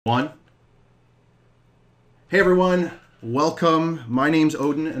One. Hey everyone, welcome. My name's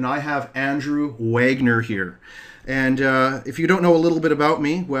Odin and I have Andrew Wagner here. And if you don't know a little bit about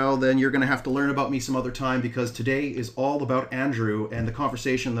me, well, then you're going to have to learn about me some other time because today is all about Andrew and the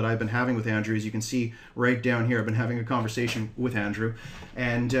conversation that I've been having with Andrew. As you can see right down here, I've been having a conversation with Andrew.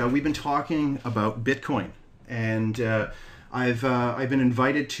 And we've been talking about Bitcoin. And I've been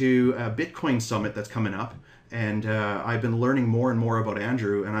invited to a Bitcoin summit that's coming up. And I've been learning more and more about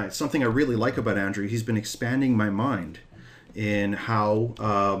Andrew. And something I really like about Andrew, he's been expanding my mind in how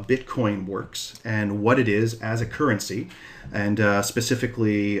Bitcoin works and what it is as a currency, and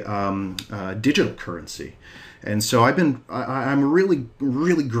specifically digital currency. And so I'm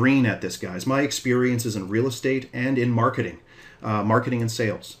really green at this, guys. My experience is in real estate and in marketing and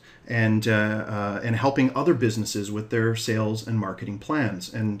sales, and helping other businesses with their sales and marketing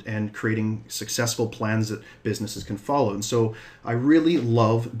plans, and creating successful plans that businesses can follow. And so I really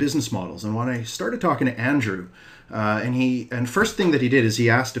love business models. And when I started talking to Andrew, and first thing that he did is he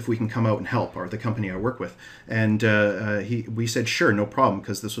asked if we can come out and help the company I work with, and we said sure, no problem,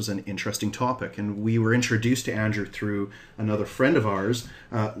 because this was an interesting topic. And we were introduced to Andrew through another friend of ours,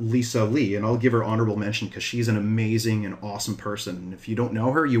 Lisa Lee, and I'll give her honorable mention because she's an amazing and awesome person. And if you don't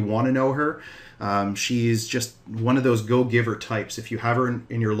know her, you want to know her. She's just one of those go-giver types. If you have her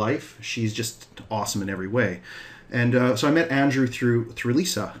in your life, she's just awesome in every way. And so I met Andrew through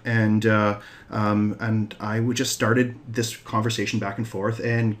Lisa, and I just started this conversation back and forth.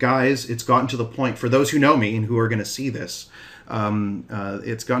 And guys, it's gotten to the point, for those who know me and who are going to see this,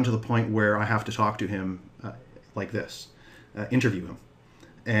 it's gotten to the point where I have to talk to him like this, interview him.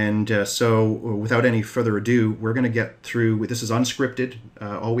 And so without any further ado, we're going to get through. This is unscripted.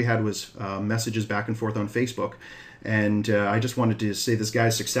 All we had was messages back and forth on Facebook. And I just wanted to say this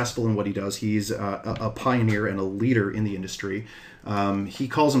guy's successful in what he does. He's a pioneer and a leader in the industry. He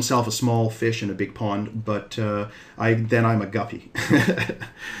calls himself a small fish in a big pond, but I'm a guppy.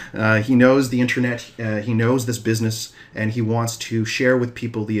 He knows the internet, he knows this business, and he wants to share with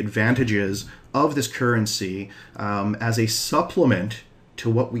people the advantages of this currency as a supplement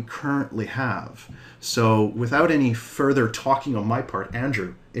to what we currently have. So without any further talking on my part,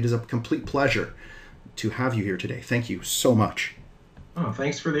 Andrew, it is a complete pleasure to have you here today. Thank you so much. Oh,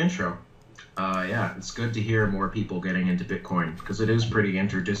 thanks for the intro. Yeah, it's good to hear more people getting into Bitcoin because it is pretty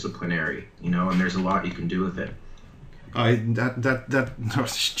interdisciplinary, and there's a lot you can do with it.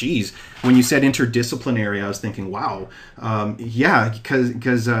 Geez, when you said interdisciplinary, I was thinking, wow, yeah,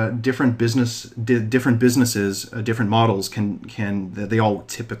 because different businesses, different models they all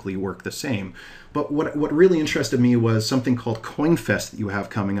typically work the same. But what really interested me was something called CoinFest that you have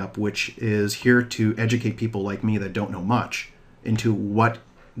coming up, which is here to educate people like me that don't know much into what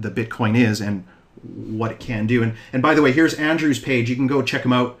the Bitcoin is and what it can do. And by the way, here's Andrew's page. You can go check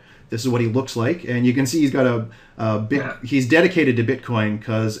him out. This is what he looks like, and you can see he's got he's dedicated to Bitcoin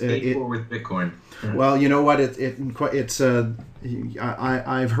because with Bitcoin. Well, you know what?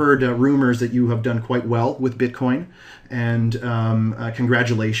 I've heard rumors that you have done quite well with Bitcoin, and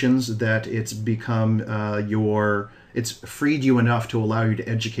congratulations that it's become it's freed you enough to allow you to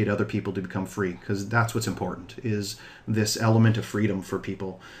educate other people to become free, because that's what's important, is this element of freedom for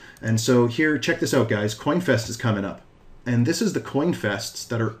people. And so here, check this out, guys. CoinFest is coming up. And this is the CoinFests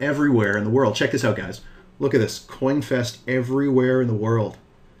that are everywhere in the world. Check this out, guys. Look at this. CoinFest everywhere in the world.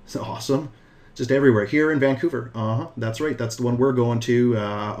 It's awesome. Just everywhere. Here in Vancouver. That's right. That's the one we're going to.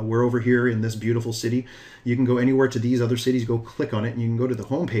 We're over here in this beautiful city. You can go anywhere to these other cities. Go click on it, and you can go to the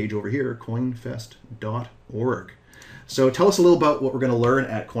homepage over here, coinfest.org. So tell us a little about what we're going to learn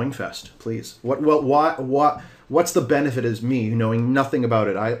at CoinFest, please. What's the benefit as me, knowing nothing about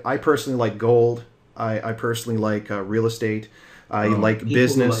it? I personally like gold. I personally like real estate. I like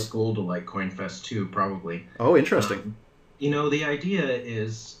business. People who like gold will like CoinFest too, probably. Oh, interesting. The idea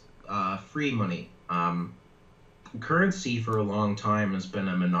is free money. Currency for a long time has been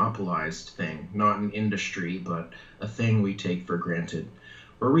a monopolized thing, not an industry, but a thing we take for granted.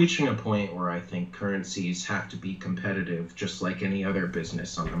 We're reaching a point where I think currencies have to be competitive, just like any other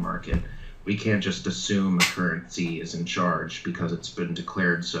business on the market. We can't just assume a currency is in charge because it's been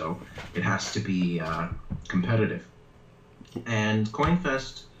declared so. It has to be competitive. And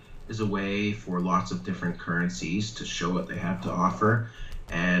CoinFest is a way for lots of different currencies to show what they have to offer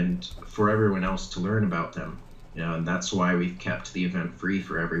and for everyone else to learn about them. And that's why we've kept the event free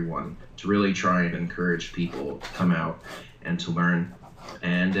for everyone, to really try and encourage people to come out and to learn.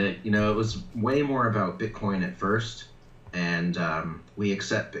 And, it was way more about Bitcoin at first. And we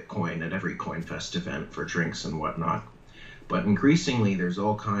accept Bitcoin at every CoinFest event for drinks and whatnot. But increasingly, there's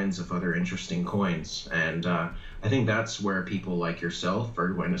all kinds of other interesting coins, and I think that's where people like yourself are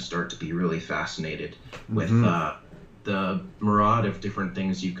going to start to be really fascinated with the myriad of different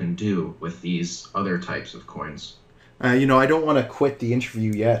things you can do with these other types of coins. I don't want to quit the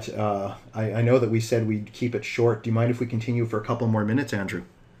interview yet. I know that we said we'd keep it short. Do you mind if we continue for a couple more minutes, Andrew?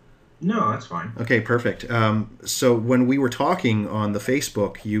 No, that's fine. Okay, perfect. So when we were talking on the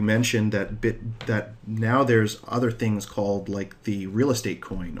Facebook, you mentioned that now there's other things called like the real estate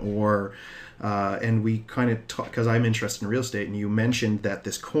coin, or and we kind of talk because I'm interested in real estate, and you mentioned that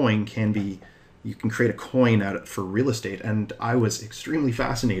this coin can be, you can create a coin out of for real estate, and I was extremely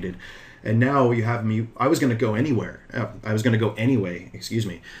fascinated. And now you have me. I was going to go anywhere. I was going to go anyway. Excuse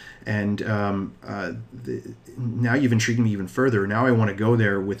me. And now you've intrigued me even further. Now I want to go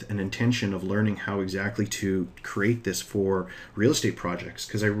there with an intention of learning how exactly to create this for real estate projects,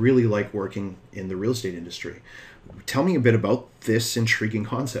 because I really like working in the real estate industry. Tell me a bit about this intriguing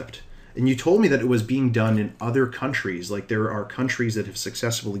concept. And you told me that it was being done in other countries. Like there are countries that have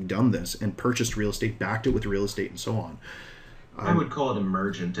successfully done this and purchased real estate, backed it with real estate, and so on. I would call it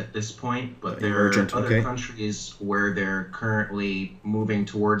emergent at this point, but there Emergent, are other okay. countries where they're currently moving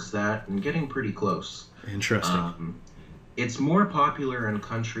towards that and getting pretty close. Interesting. It's more popular in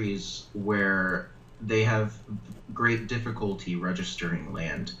countries where they have great difficulty registering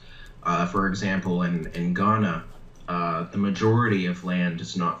land. For example, in Ghana, the majority of land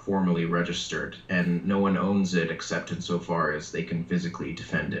is not formally registered, and no one owns it except insofar as they can physically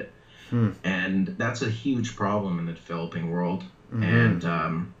defend it. And that's a huge problem in the developing world. And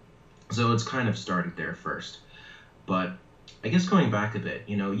so it's kind of started there first. But I guess going back a bit,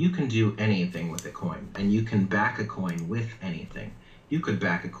 you can do anything with a coin, and you can back a coin with anything. You could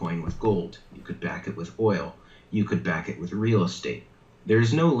back a coin with gold. You could back it with oil. You could back it with real estate.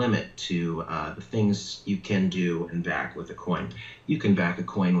 There's no limit to the things you can do and back with a coin. You can back a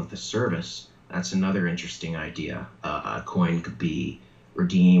coin with a service. That's another interesting idea. A coin could be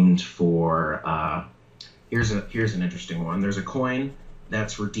redeemed for here's an interesting one. There's a coin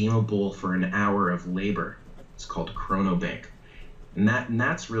that's redeemable for an hour of labor. It's called a chronobank, and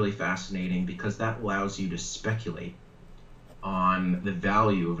that's really fascinating because that allows you to speculate on the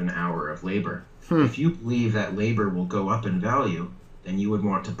value of an hour of labor. If you believe that labor will go up in value, then you would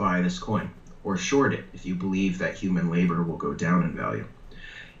want to buy this coin, or short it if you believe that human labor will go down in value.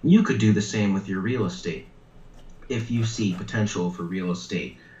 You could do the same with your real estate. If you see potential for real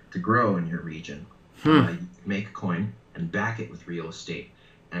estate to grow in your region, you make a coin and back it with real estate.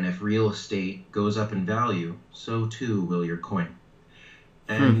 And if real estate goes up in value, so too will your coin.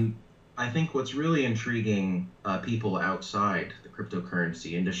 And I think what's really intriguing people outside the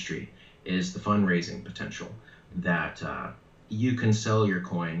cryptocurrency industry is the fundraising potential, that you can sell your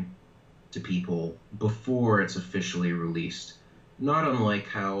coin to people before it's officially released. Not unlike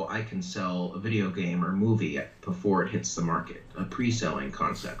how I can sell a video game or movie before it hits the market, a pre-selling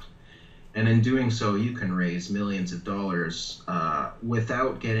concept. And in doing so, you can raise millions of dollars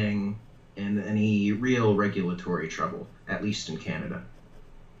without getting in any real regulatory trouble, at least in Canada.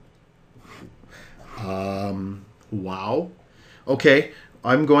 Wow. Okay.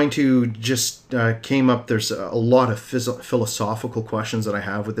 I'm going to just came up. There's a lot of philosophical questions that I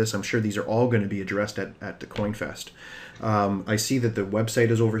have with this. I'm sure these are all going to be addressed at the CoinFest. I see that the website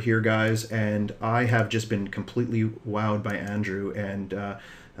is over here, guys, and I have just been completely wowed by Andrew and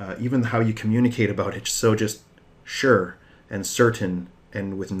even how you communicate about it. So just sure and certain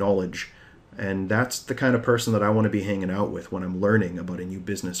and with knowledge. And that's the kind of person that I want to be hanging out with when I'm learning about a new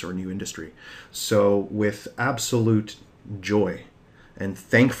business or a new industry. So with absolute joy and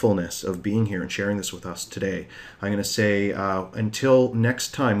thankfulness of being here and sharing this with us today, I'm going to say until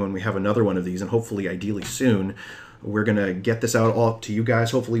next time when we have another one of these, and hopefully ideally soon, we're going to get this out all to you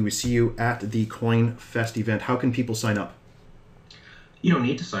guys. Hopefully we see you at the Coin Fest event. How can people sign up? You don't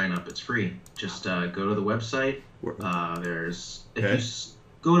need to sign up. It's free. Just go to the website.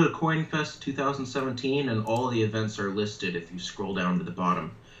 Go to CoinFest 2017, and all the events are listed if you scroll down to the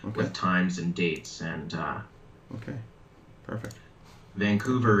bottom with times and dates. And okay, perfect.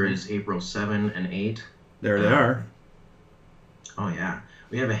 Vancouver is April 7 and 8. There they are. Oh, yeah.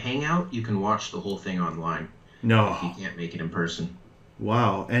 We have a hangout. You can watch the whole thing online. No. If you can't make it in person.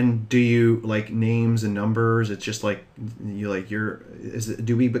 Wow. And do you like names and numbers? It's just like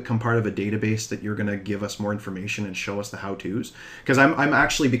do we become part of a database that you're going to give us more information and show us the how-tos? Because I'm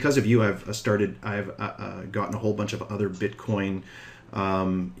actually, because of you, I've gotten a whole bunch of other Bitcoin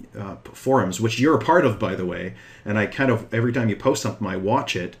forums, which you're a part of, by the way. And I kind of, every time you post something, I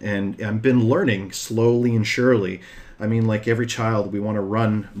watch it, and I've been learning slowly and surely. I mean, like every child, we want to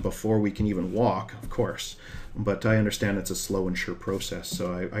run before we can even walk, of course. but I understand it's a slow and sure process.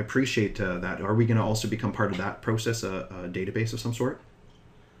 So I appreciate that. Are we going to also become part of that process, a database of some sort?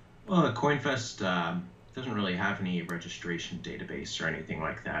 Well, CoinFest doesn't really have any registration database or anything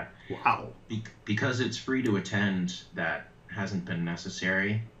like that. Wow. Because it's free to attend, that hasn't been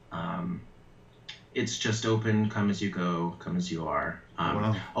necessary. It's just open, come as you go, come as you are.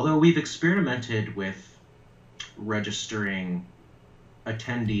 Wow. Although we've experimented with registering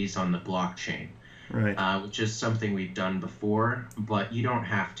attendees on the blockchain, Right. which is something we've done before, but you don't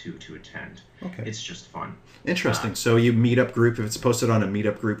have to attend. Okay. It's just fun. Interesting. So you meetup group, if it's posted on a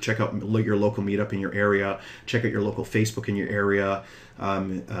meetup group, check out your local meetup in your area, check out your local Facebook in your area.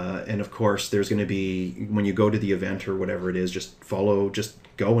 And of course, there's going to be, when you go to the event or whatever it is, just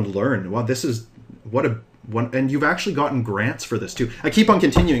go and learn. Wow, this is what a one. And you've actually gotten grants for this too. I keep on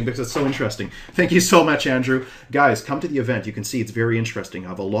continuing because it's so interesting. Thank you so much, Andrew. Guys, come to the event. You can see it's very interesting. I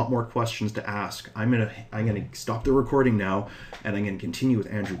have a lot more questions to ask. I'm gonna stop the recording now, and I'm gonna continue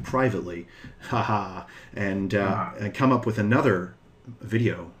with Andrew privately. Haha. And come up with another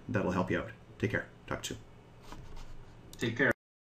video that'll help you out. Take care. Talk soon. Take care.